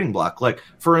on the trading block? Like,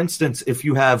 for instance, if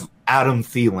you have Adam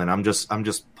Thielen, I'm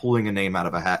just pulling a name out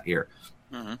of a hat here,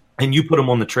 and you put him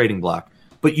on the trading block,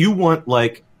 but you want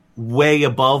like way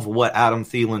above what Adam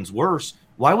Thielen's worth,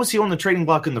 why was he on the trading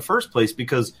block in the first place?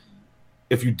 Because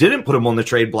if you didn't put him on the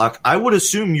trade block, I would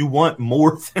assume you want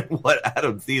more than what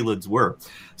Adam Thielen's worth.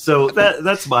 So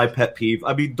that's my pet peeve.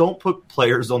 I mean, don't put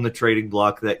players on the trading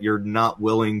block that you're not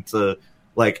willing to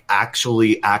like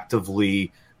actually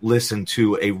actively listen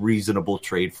to a reasonable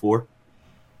trade for.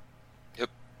 Yep.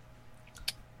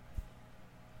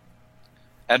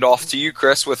 And off to you,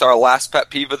 Chris, with our last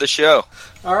pet peeve of the show.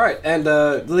 All right, and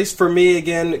at least for me,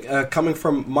 again, coming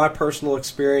from my personal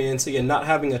experience, again, not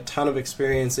having a ton of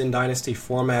experience in Dynasty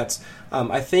formats,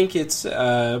 I think it's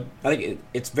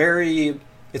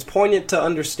poignant to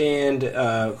understand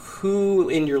who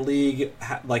in your league,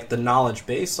 like the knowledge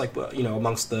base, like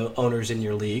amongst the owners in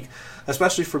your league,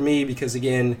 especially for me, because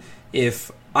again,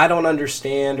 if I don't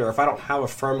understand or if I don't have a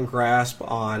firm grasp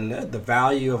on the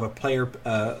value of a player,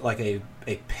 like a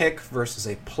pick versus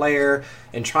a player,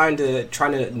 and trying to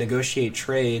negotiate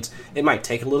trades, it might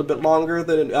take a little bit longer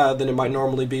than it might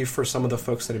normally be for some of the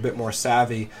folks that are a bit more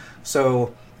savvy.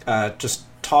 So just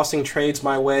tossing trades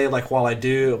my way, like while I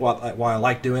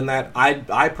like doing that,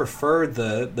 I prefer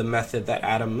the method that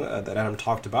Adam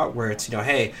talked about, where it's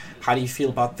hey, how do you feel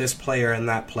about this player and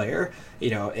that player,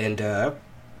 and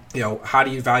how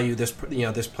do you value this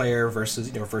this player versus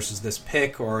versus this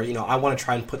pick, or I want to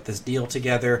try and put this deal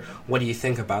together. What do you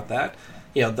think about that?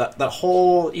 The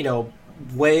whole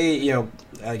way,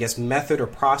 I guess method or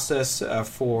process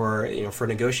for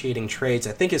negotiating trades,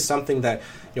 I think is something that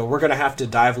we're going to have to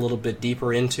dive a little bit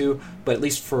deeper into. But at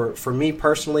least for me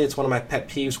personally, it's one of my pet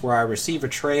peeves where I receive a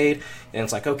trade and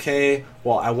it's like, okay,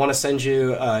 well, I want to send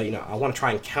you, I want to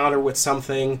try and counter with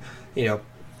something,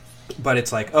 but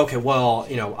it's like, okay, well,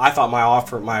 I thought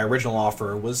my original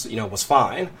offer was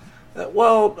fine.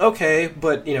 Well, okay,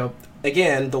 but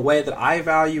again, the way that I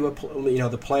value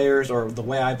the players, or the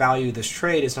way I value this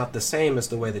trade, is not the same as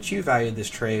the way that you value this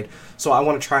trade. So I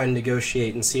want to try and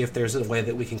negotiate and see if there's a way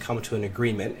that we can come to an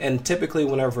agreement. And typically,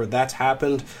 whenever that's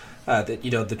happened,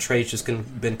 the trade's just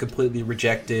been completely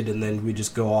rejected, and then we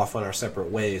just go off on our separate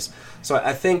ways. So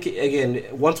I think, again,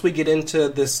 once we get into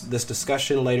this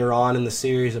discussion later on in the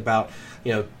series about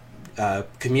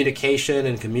communication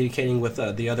and communicating with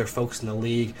the other folks in the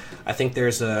league, I think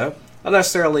there's not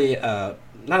necessarily a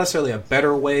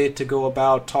better way to go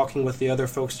about talking with the other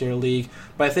folks in your league,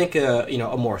 but I think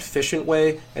a more efficient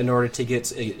way in order to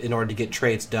get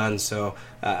trades done. So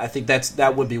I think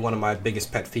that would be one of my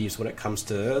biggest pet peeves when it comes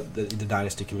to the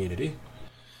Dynasty community.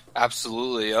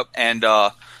 Absolutely, yep. And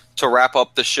to wrap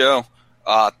up the show,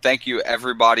 thank you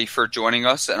everybody for joining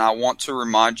us, and I want to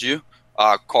remind you,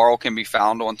 Carl can be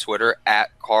found on Twitter at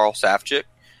Carl Safchik.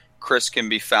 Chris can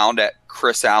be found at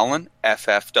Chris Allen,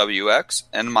 FFWX,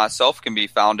 and myself can be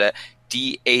found at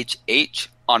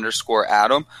DHH_Adam.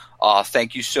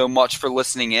 Thank you so much for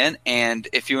listening in, and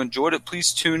if you enjoyed it,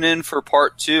 please tune in for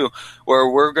part 2, where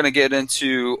we're going to get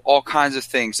into all kinds of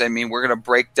things. I mean, we're going to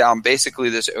break down basically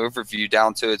this overview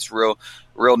down to its real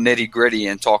nitty-gritty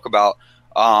and talk about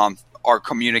our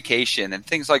communication and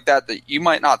things like that you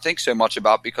might not think so much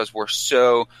about, because we're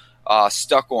so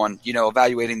stuck on,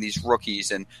 evaluating these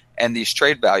rookies and these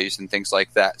trade values and things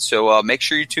like that. So make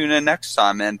sure you tune in next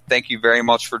time, and thank you very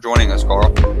much for joining us,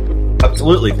 Carl.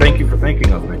 Absolutely. Thank you for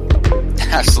thinking of me.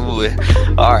 Absolutely.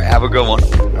 All right. Have a good one.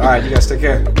 All right. You guys take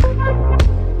care.